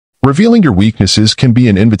Revealing your weaknesses can be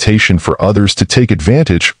an invitation for others to take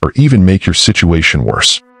advantage or even make your situation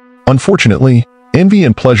worse. Unfortunately, envy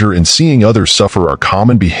and pleasure in seeing others suffer are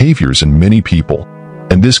common behaviors in many people,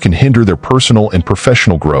 and this can hinder their personal and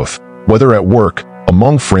professional growth, whether at work,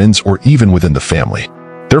 among friends, or even within the family.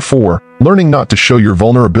 Therefore, learning not to show your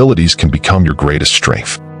vulnerabilities can become your greatest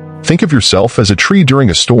strength. Think of yourself as a tree during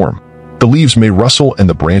a storm. The leaves may rustle and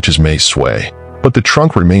the branches may sway, but the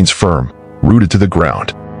trunk remains firm, rooted to the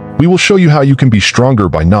ground. We will show you how you can be stronger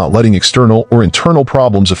by not letting external or internal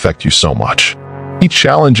problems affect you so much. Each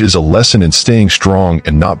challenge is a lesson in staying strong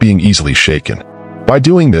and not being easily shaken. By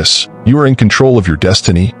doing this, you are in control of your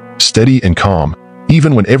destiny, steady and calm,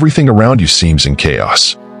 even when everything around you seems in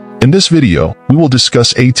chaos. In this video, we will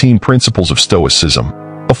discuss 18 principles of Stoicism,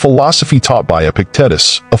 a philosophy taught by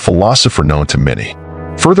Epictetus, a philosopher known to many.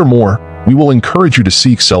 Furthermore, we will encourage you to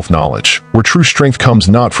seek self-knowledge, where true strength comes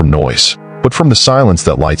not from noise, but from the silence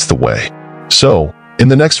that lights the way. So, in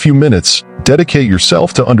the next few minutes, dedicate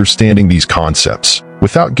yourself to understanding these concepts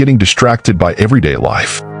without getting distracted by everyday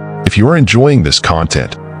life. If you are enjoying this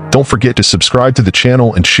content, don't forget to subscribe to the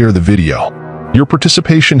channel and share the video. Your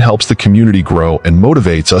participation helps the community grow and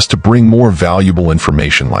motivates us to bring more valuable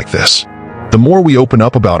information like this. The more we open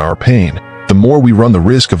up about our pain, the more we run the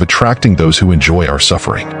risk of attracting those who enjoy our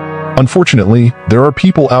suffering. Unfortunately, there are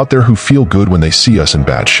people out there who feel good when they see us in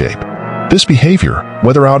bad shape. This behavior,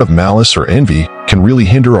 whether out of malice or envy, can really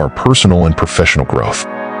hinder our personal and professional growth.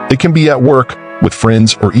 It can be at work, with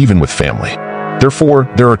friends, or even with family. Therefore,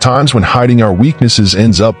 there are times when hiding our weaknesses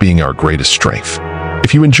ends up being our greatest strength.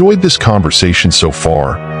 If you enjoyed this conversation so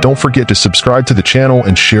far, don't forget to subscribe to the channel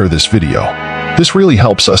and share this video. This really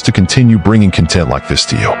helps us to continue bringing content like this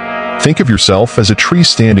to you. Think of yourself as a tree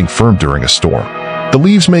standing firm during a storm. The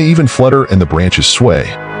leaves may even flutter and the branches sway,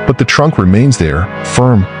 but the trunk remains there,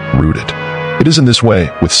 firm, rooted. It is in this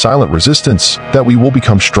way, with silent resistance, that we will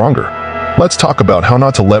become stronger. Let's talk about how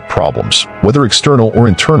not to let problems, whether external or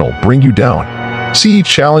internal, bring you down. See each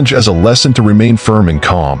challenge as a lesson to remain firm and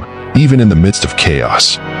calm, even in the midst of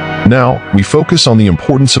chaos. Now, we focus on the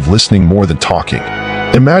importance of listening more than talking.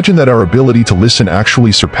 Imagine that our ability to listen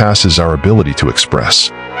actually surpasses our ability to express.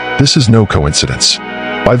 This is no coincidence.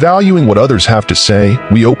 By valuing what others have to say,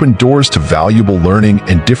 we open doors to valuable learning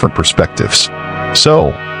and different perspectives.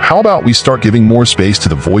 So, how about we start giving more space to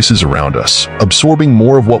the voices around us, absorbing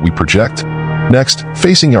more of what we project? Next,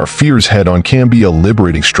 facing our fears head-on can be a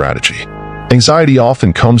liberating strategy. Anxiety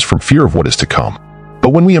often comes from fear of what is to come. But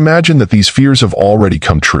when we imagine that these fears have already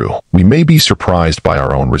come true, we may be surprised by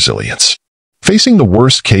our own resilience. Facing the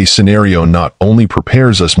worst-case scenario not only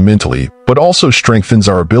prepares us mentally, but also strengthens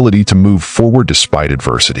our ability to move forward despite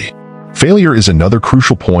adversity. Failure is another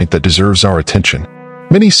crucial point that deserves our attention.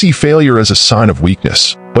 Many see failure as a sign of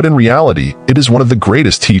weakness, but in reality, it is one of the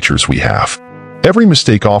greatest teachers we have. Every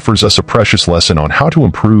mistake offers us a precious lesson on how to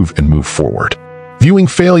improve and move forward. Viewing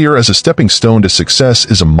failure as a stepping stone to success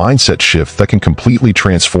is a mindset shift that can completely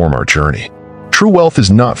transform our journey. True wealth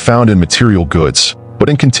is not found in material goods, but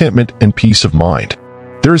in contentment and peace of mind.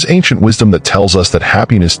 There is ancient wisdom that tells us that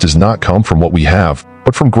happiness does not come from what we have,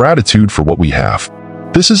 but from gratitude for what we have.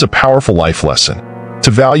 This is a powerful life lesson, to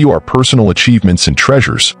value our personal achievements and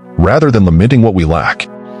treasures, rather than lamenting what we lack.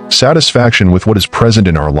 Satisfaction with what is present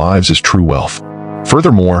in our lives is true wealth.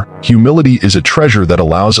 Furthermore, humility is a treasure that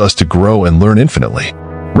allows us to grow and learn infinitely.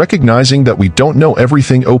 Recognizing that we don't know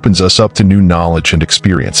everything opens us up to new knowledge and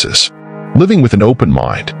experiences. Living with an open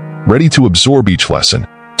mind, ready to absorb each lesson,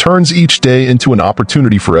 turns each day into an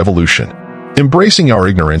opportunity for evolution. Embracing our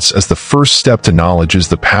ignorance as the first step to knowledge is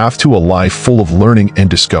the path to a life full of learning and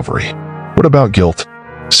discovery. What about guilt?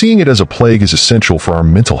 Seeing it as a plague is essential for our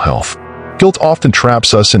mental health. Guilt often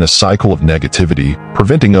traps us in a cycle of negativity,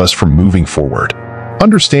 preventing us from moving forward.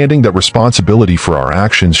 Understanding that responsibility for our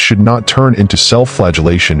actions should not turn into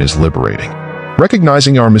self-flagellation is liberating.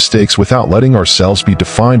 Recognizing our mistakes without letting ourselves be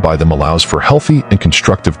defined by them allows for healthy and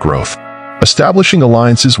constructive growth. Establishing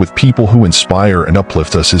alliances with people who inspire and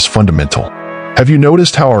uplift us is fundamental. Have you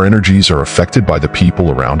noticed how our energies are affected by the people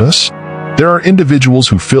around us? There are individuals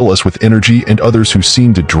who fill us with energy and others who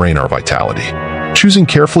seem to drain our vitality. Choosing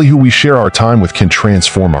carefully who we share our time with can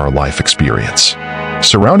transform our life experience.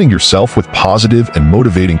 Surrounding yourself with positive and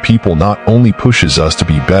motivating people not only pushes us to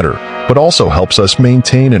be better, but also helps us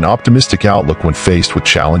maintain an optimistic outlook when faced with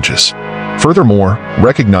challenges. Furthermore,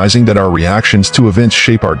 recognizing that our reactions to events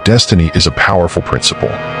shape our destiny is a powerful principle.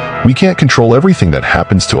 We can't control everything that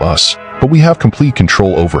happens to us, but we have complete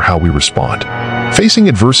control over how we respond. Facing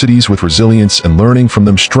adversities with resilience and learning from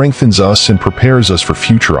them strengthens us and prepares us for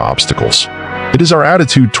future obstacles. It is our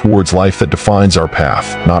attitude towards life that defines our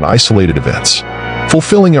path, not isolated events.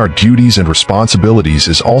 Fulfilling our duties and responsibilities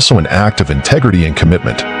is also an act of integrity and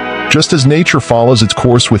commitment. Just as nature follows its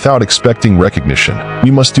course without expecting recognition, we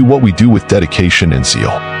must do what we do with dedication and zeal.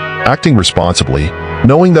 Acting responsibly,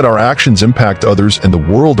 knowing that our actions impact others and the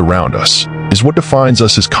world around us, is what defines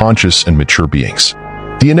us as conscious and mature beings.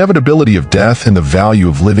 The inevitability of death and the value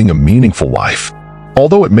of living a meaningful life.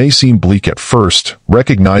 Although it may seem bleak at first,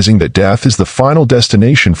 recognizing that death is the final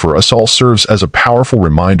destination for us all serves as a powerful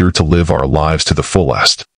reminder to live our lives to the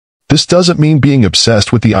fullest. This doesn't mean being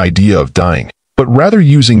obsessed with the idea of dying, but rather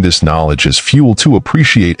using this knowledge as fuel to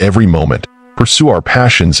appreciate every moment, pursue our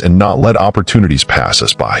passions, and not let opportunities pass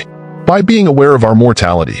us by. By being aware of our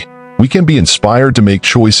mortality, we can be inspired to make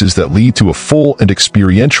choices that lead to a full and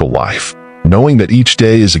experiential life, knowing that each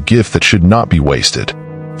day is a gift that should not be wasted.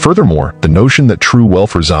 Furthermore, the notion that true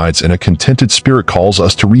wealth resides in a contented spirit calls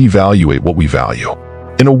us to reevaluate what we value.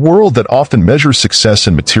 In a world that often measures success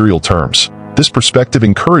in material terms, this perspective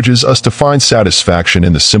encourages us to find satisfaction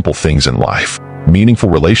in the simple things in life, meaningful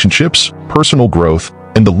relationships, personal growth,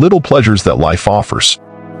 and the little pleasures that life offers.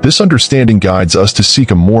 This understanding guides us to seek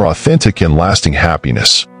a more authentic and lasting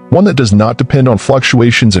happiness, one that does not depend on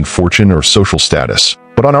fluctuations in fortune or social status,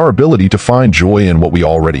 but on our ability to find joy in what we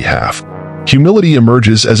already have. Humility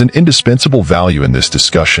emerges as an indispensable value in this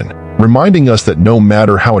discussion, reminding us that no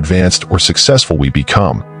matter how advanced or successful we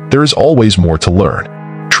become, there is always more to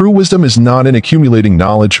learn. True wisdom is not in accumulating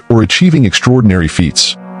knowledge or achieving extraordinary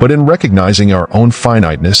feats, but in recognizing our own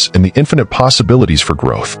finiteness and the infinite possibilities for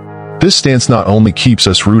growth. This stance not only keeps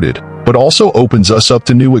us rooted, but also opens us up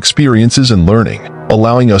to new experiences and learning,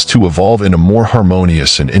 allowing us to evolve in a more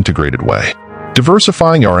harmonious and integrated way.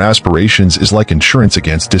 Diversifying our aspirations is like insurance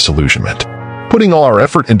against disillusionment. Putting all our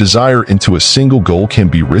effort and desire into a single goal can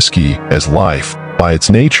be risky, as life, by its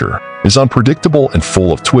nature, is unpredictable and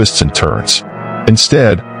full of twists and turns.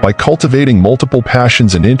 Instead, by cultivating multiple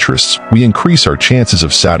passions and interests, we increase our chances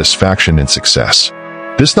of satisfaction and success.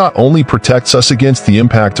 This not only protects us against the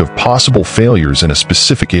impact of possible failures in a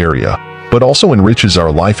specific area, but also enriches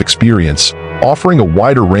our life experience, offering a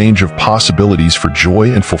wider range of possibilities for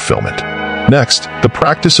joy and fulfillment. Next, the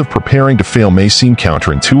practice of preparing to fail may seem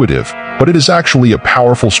counterintuitive, but it is actually a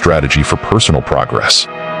powerful strategy for personal progress.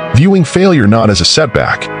 Viewing failure not as a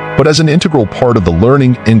setback, but as an integral part of the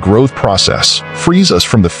learning and growth process, frees us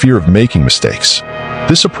from the fear of making mistakes.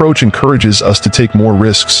 This approach encourages us to take more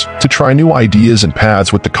risks, to try new ideas and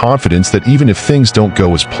paths with the confidence that even if things don't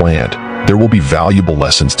go as planned, there will be valuable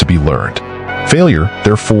lessons to be learned. Failure,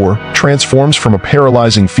 therefore, transforms from a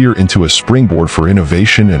paralyzing fear into a springboard for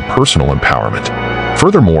innovation and personal empowerment.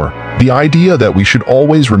 Furthermore, the idea that we should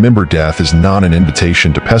always remember death is not an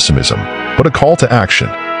invitation to pessimism, but a call to action.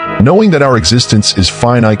 Knowing that our existence is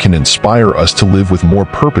finite can inspire us to live with more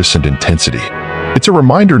purpose and intensity. It's a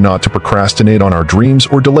reminder not to procrastinate on our dreams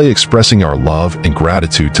or delay expressing our love and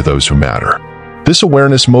gratitude to those who matter. This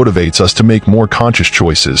awareness motivates us to make more conscious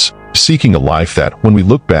choices, seeking a life that, when we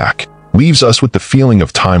look back, leaves us with the feeling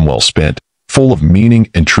of time well spent, full of meaning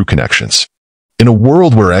and true connections. In a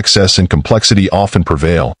world where excess and complexity often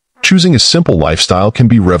prevail, choosing a simple lifestyle can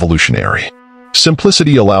be revolutionary.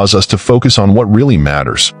 Simplicity allows us to focus on what really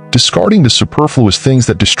matters, discarding the superfluous things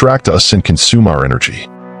that distract us and consume our energy.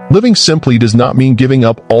 Living simply does not mean giving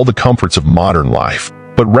up all the comforts of modern life,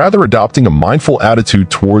 but rather adopting a mindful attitude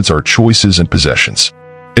towards our choices and possessions.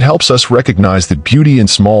 It helps us recognize the beauty in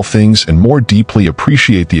small things and more deeply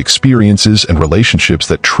appreciate the experiences and relationships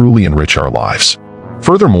that truly enrich our lives.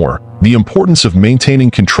 Furthermore, the importance of maintaining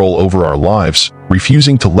control over our lives,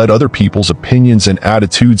 refusing to let other people's opinions and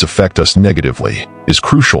attitudes affect us negatively, is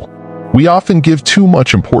crucial. We often give too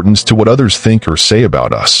much importance to what others think or say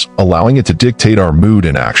about us, allowing it to dictate our mood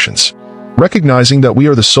and actions. Recognizing that we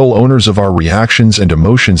are the sole owners of our reactions and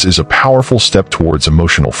emotions is a powerful step towards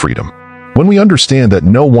emotional freedom. When we understand that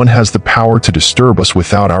no one has the power to disturb us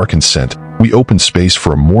without our consent, we open space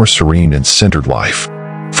for a more serene and centered life.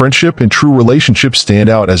 Friendship and true relationships stand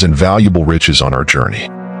out as invaluable riches on our journey.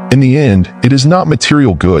 In the end, it is not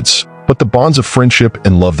material goods, but the bonds of friendship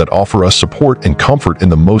and love that offer us support and comfort in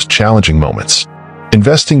the most challenging moments.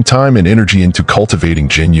 Investing time and energy into cultivating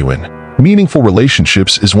genuine, meaningful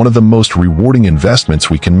relationships is one of the most rewarding investments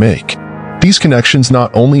we can make. These connections not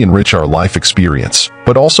only enrich our life experience,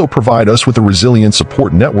 but also provide us with a resilient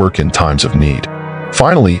support network in times of need.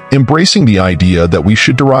 Finally, embracing the idea that we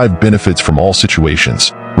should derive benefits from all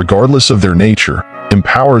situations, regardless of their nature,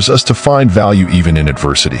 empowers us to find value even in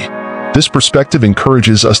adversity. This perspective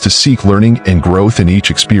encourages us to seek learning and growth in each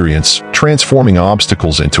experience, transforming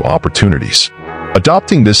obstacles into opportunities.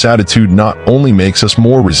 Adopting this attitude not only makes us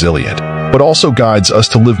more resilient, but also guides us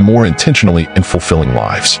to live more intentionally and fulfilling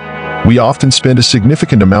lives. We often spend a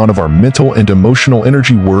significant amount of our mental and emotional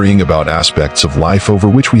energy worrying about aspects of life over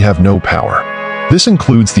which we have no power. This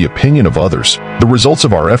includes the opinion of others, the results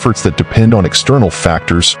of our efforts that depend on external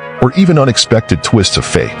factors, or even unexpected twists of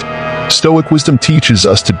fate. Stoic wisdom teaches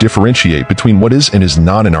us to differentiate between what is and is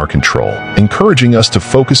not in our control, encouraging us to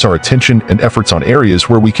focus our attention and efforts on areas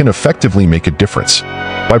where we can effectively make a difference.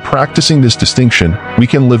 By practicing this distinction, we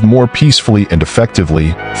can live more peacefully and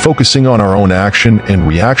effectively, focusing on our own action and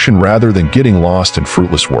reaction rather than getting lost in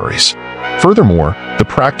fruitless worries. Furthermore, the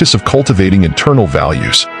practice of cultivating internal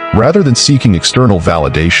values, rather than seeking external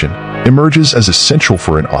validation, emerges as essential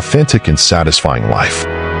for an authentic and satisfying life.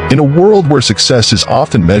 In a world where success is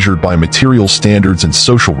often measured by material standards and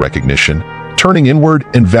social recognition, turning inward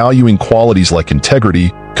and valuing qualities like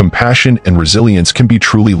integrity, compassion, and resilience can be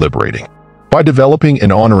truly liberating. By developing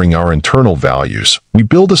and honoring our internal values, we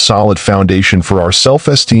build a solid foundation for our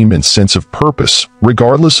self-esteem and sense of purpose,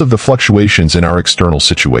 regardless of the fluctuations in our external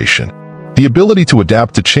situation. The ability to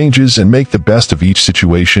adapt to changes and make the best of each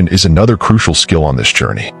situation is another crucial skill on this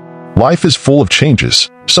journey. Life is full of changes,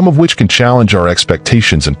 some of which can challenge our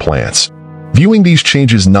expectations and plans. Viewing these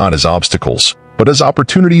changes not as obstacles, but as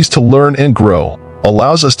opportunities to learn and grow,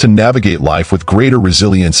 allows us to navigate life with greater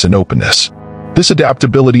resilience and openness. This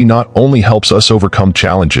adaptability not only helps us overcome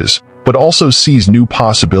challenges, but also sees new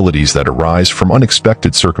possibilities that arise from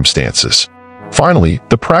unexpected circumstances. Finally,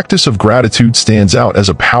 the practice of gratitude stands out as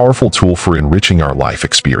a powerful tool for enriching our life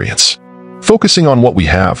experience. Focusing on what we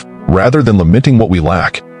have, rather than lamenting what we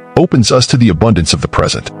lack, opens us to the abundance of the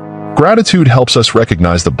present. Gratitude helps us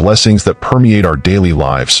recognize the blessings that permeate our daily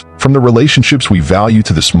lives, from the relationships we value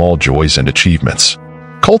to the small joys and achievements.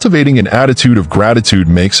 Cultivating an attitude of gratitude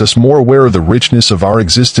makes us more aware of the richness of our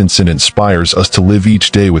existence and inspires us to live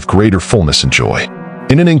each day with greater fullness and joy.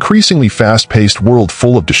 In an increasingly fast-paced world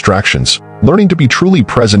full of distractions, learning to be truly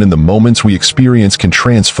present in the moments we experience can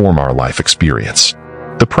transform our life experience.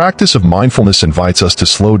 The practice of mindfulness invites us to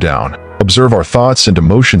slow down, observe our thoughts and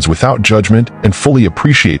emotions without judgment, and fully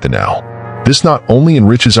appreciate the now. This not only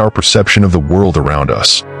enriches our perception of the world around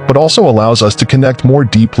us, but also allows us to connect more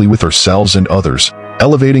deeply with ourselves and others,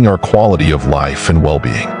 elevating our quality of life and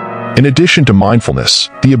well-being. In addition to mindfulness,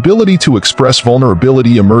 the ability to express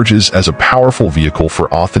vulnerability emerges as a powerful vehicle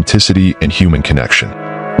for authenticity and human connection.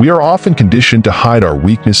 We are often conditioned to hide our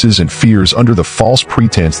weaknesses and fears under the false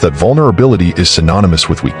pretense that vulnerability is synonymous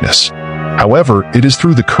with weakness. However, it is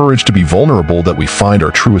through the courage to be vulnerable that we find our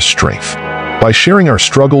truest strength. By sharing our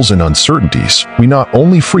struggles and uncertainties, we not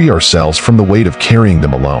only free ourselves from the weight of carrying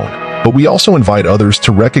them alone, but we also invite others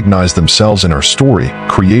to recognize themselves in our story,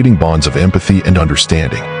 creating bonds of empathy and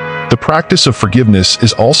understanding. The practice of forgiveness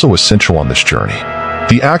is also essential on this journey.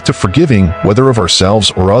 The act of forgiving, whether of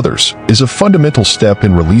ourselves or others, is a fundamental step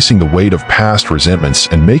in releasing the weight of past resentments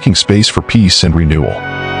and making space for peace and renewal.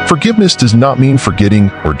 Forgiveness does not mean forgetting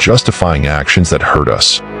or justifying actions that hurt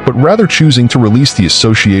us, but rather choosing to release the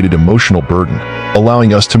associated emotional burden,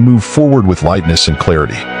 allowing us to move forward with lightness and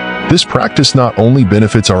clarity. This practice not only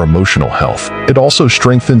benefits our emotional health, it also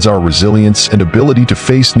strengthens our resilience and ability to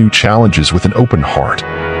face new challenges with an open heart.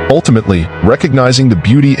 Ultimately, recognizing the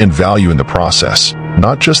beauty and value in the process,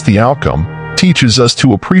 not just the outcome, teaches us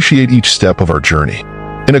to appreciate each step of our journey.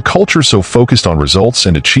 In a culture so focused on results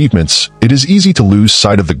and achievements, it is easy to lose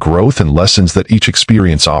sight of the growth and lessons that each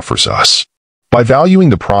experience offers us. By valuing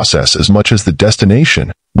the process as much as the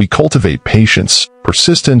destination, we cultivate patience,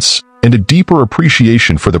 persistence, and a deeper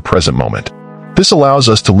appreciation for the present moment. This allows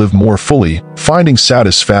us to live more fully, finding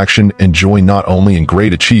satisfaction and joy not only in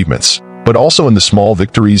great achievements, but also in the small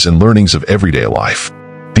victories and learnings of everyday life.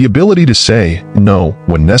 The ability to say no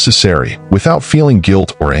when necessary, without feeling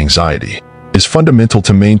guilt or anxiety, is fundamental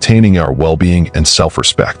to maintaining our well-being and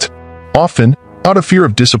self-respect. Often, out of fear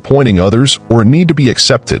of disappointing others or a need to be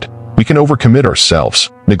accepted, we can overcommit ourselves,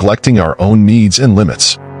 neglecting our own needs and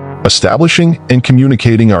limits. Establishing and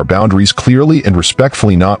communicating our boundaries clearly and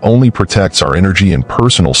respectfully not only protects our energy and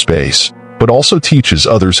personal space, but also teaches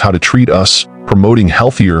others how to treat us, promoting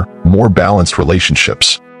healthier, more balanced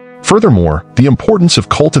relationships. Furthermore, the importance of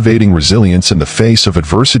cultivating resilience in the face of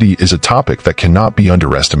adversity is a topic that cannot be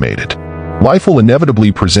underestimated. Life will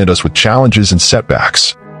inevitably present us with challenges and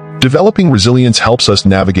setbacks. Developing resilience helps us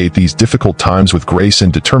navigate these difficult times with grace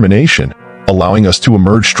and determination, allowing us to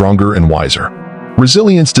emerge stronger and wiser.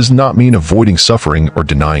 Resilience does not mean avoiding suffering or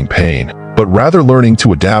denying pain, but rather learning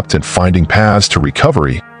to adapt and finding paths to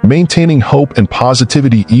recovery, maintaining hope and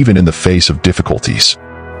positivity even in the face of difficulties.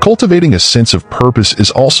 Cultivating a sense of purpose is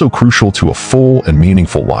also crucial to a full and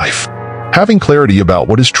meaningful life. Having clarity about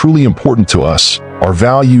what is truly important to us, our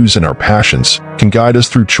values and our passions, can guide us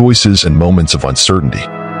through choices and moments of uncertainty.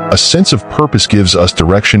 A sense of purpose gives us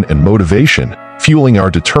direction and motivation, fueling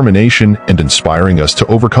our determination and inspiring us to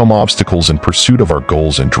overcome obstacles in pursuit of our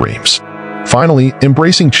goals and dreams. Finally,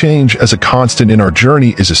 embracing change as a constant in our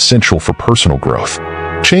journey is essential for personal growth.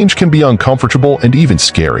 Change can be uncomfortable and even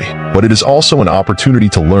scary, but it is also an opportunity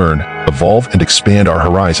to learn, evolve, and expand our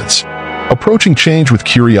horizons. Approaching change with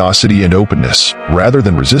curiosity and openness, rather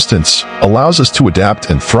than resistance, allows us to adapt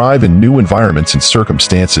and thrive in new environments and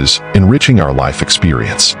circumstances, enriching our life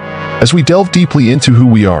experience. As we delve deeply into who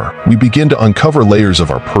we are, we begin to uncover layers of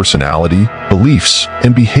our personality, beliefs,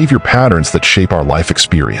 and behavior patterns that shape our life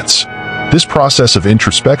experience. This process of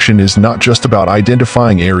introspection is not just about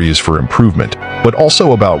identifying areas for improvement, but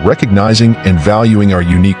also about recognizing and valuing our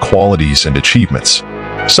unique qualities and achievements.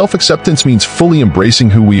 Self-acceptance means fully embracing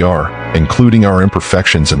who we are, including our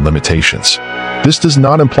imperfections and limitations. This does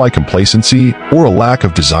not imply complacency or a lack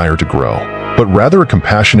of desire to grow, but rather a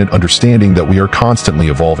compassionate understanding that we are constantly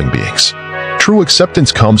evolving beings. True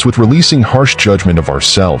acceptance comes with releasing harsh judgment of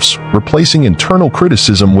ourselves, replacing internal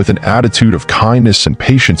criticism with an attitude of kindness and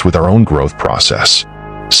patience with our own growth process.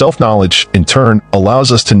 Self-knowledge, in turn,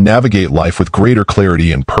 allows us to navigate life with greater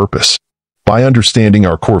clarity and purpose. By understanding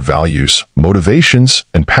our core values, motivations,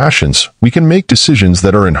 and passions, we can make decisions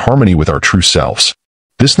that are in harmony with our true selves.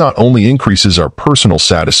 This not only increases our personal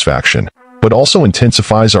satisfaction, but also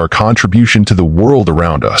intensifies our contribution to the world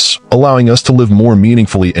around us, allowing us to live more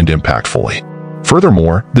meaningfully and impactfully.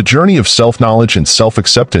 Furthermore, the journey of self-knowledge and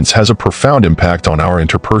self-acceptance has a profound impact on our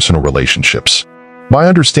interpersonal relationships. By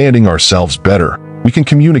understanding ourselves better, we can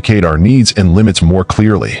communicate our needs and limits more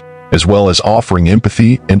clearly, as well as offering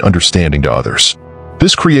empathy and understanding to others.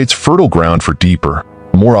 This creates fertile ground for deeper,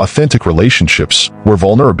 more authentic relationships, where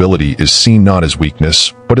vulnerability is seen not as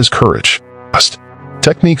weakness, but as courage.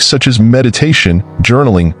 Techniques such as meditation,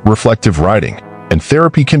 journaling, reflective writing, and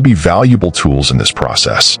therapy can be valuable tools in this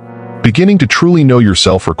process. Beginning to truly know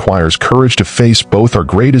yourself requires courage to face both our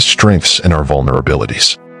greatest strengths and our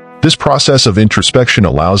vulnerabilities. This process of introspection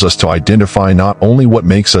allows us to identify not only what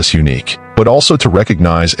makes us unique, but also to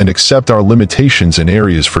recognize and accept our limitations and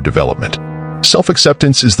areas for development.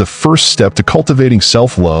 Self-acceptance is the first step to cultivating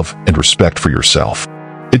self-love and respect for yourself.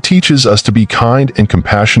 It teaches us to be kind and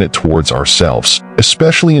compassionate towards ourselves,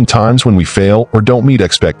 especially in times when we fail or don't meet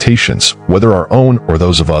expectations, whether our own or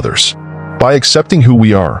those of others. By accepting who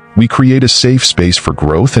we are, we create a safe space for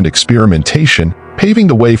growth and experimentation, paving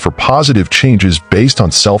the way for positive changes based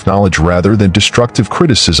on self-knowledge rather than destructive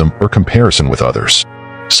criticism or comparison with others.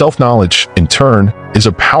 Self-knowledge, in turn, is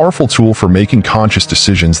a powerful tool for making conscious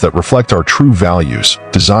decisions that reflect our true values,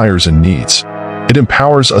 desires, and needs. It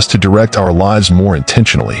empowers us to direct our lives more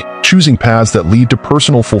intentionally, choosing paths that lead to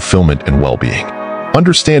personal fulfillment and well-being.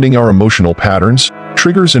 Understanding our emotional patterns,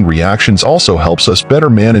 triggers, and reactions also helps us better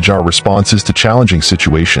manage our responses to challenging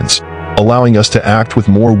situations, allowing us to act with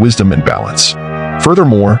more wisdom and balance.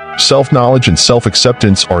 Furthermore, self-knowledge and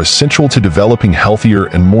self-acceptance are essential to developing healthier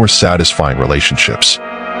and more satisfying relationships.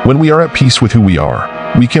 When we are at peace with who we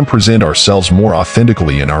are, we can present ourselves more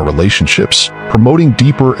authentically in our relationships, promoting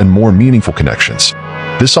deeper and more meaningful connections.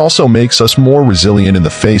 This also makes us more resilient in the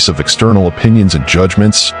face of external opinions and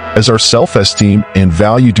judgments, as our self-esteem and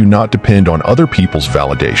value do not depend on other people's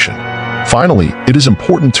validation. Finally, it is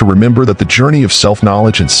important to remember that the journey of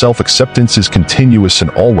self-knowledge and self-acceptance is continuous and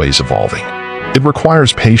always evolving. It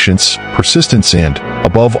requires patience, persistence, and,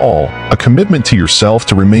 above all, a commitment to yourself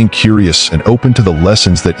to remain curious and open to the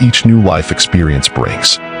lessons that each new life experience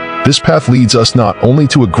brings. This path leads us not only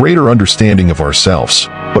to a greater understanding of ourselves,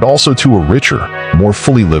 but also to a richer, more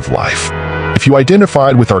fully lived life. If you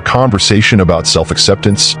identified with our conversation about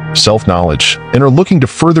self-acceptance, self-knowledge, and are looking to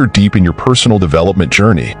further deepen your personal development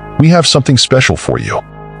journey, we have something special for you.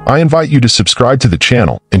 I invite you to subscribe to the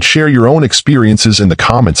channel and share your own experiences in the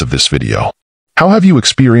comments of this video. How have you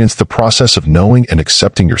experienced the process of knowing and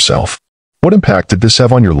accepting yourself? What impact did this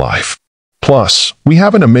have on your life? Plus, we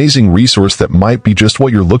have an amazing resource that might be just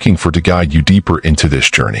what you're looking for to guide you deeper into this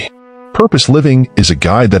journey. Purpose Living is a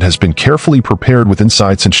guide that has been carefully prepared with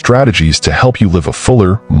insights and strategies to help you live a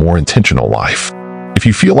fuller, more intentional life. If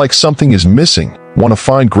you feel like something is missing, want to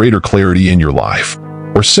find greater clarity in your life,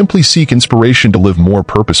 or simply seek inspiration to live more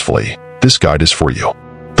purposefully, this guide is for you.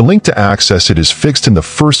 The link to access it is fixed in the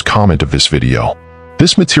first comment of this video.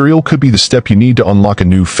 This material could be the step you need to unlock a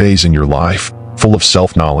new phase in your life, full of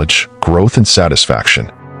self-knowledge, growth, and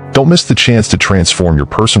satisfaction. Don't miss the chance to transform your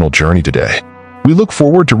personal journey today. We look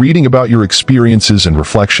forward to reading about your experiences and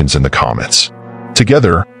reflections in the comments.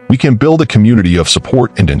 Together, we can build a community of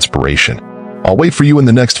support and inspiration. I'll wait for you in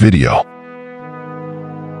the next video.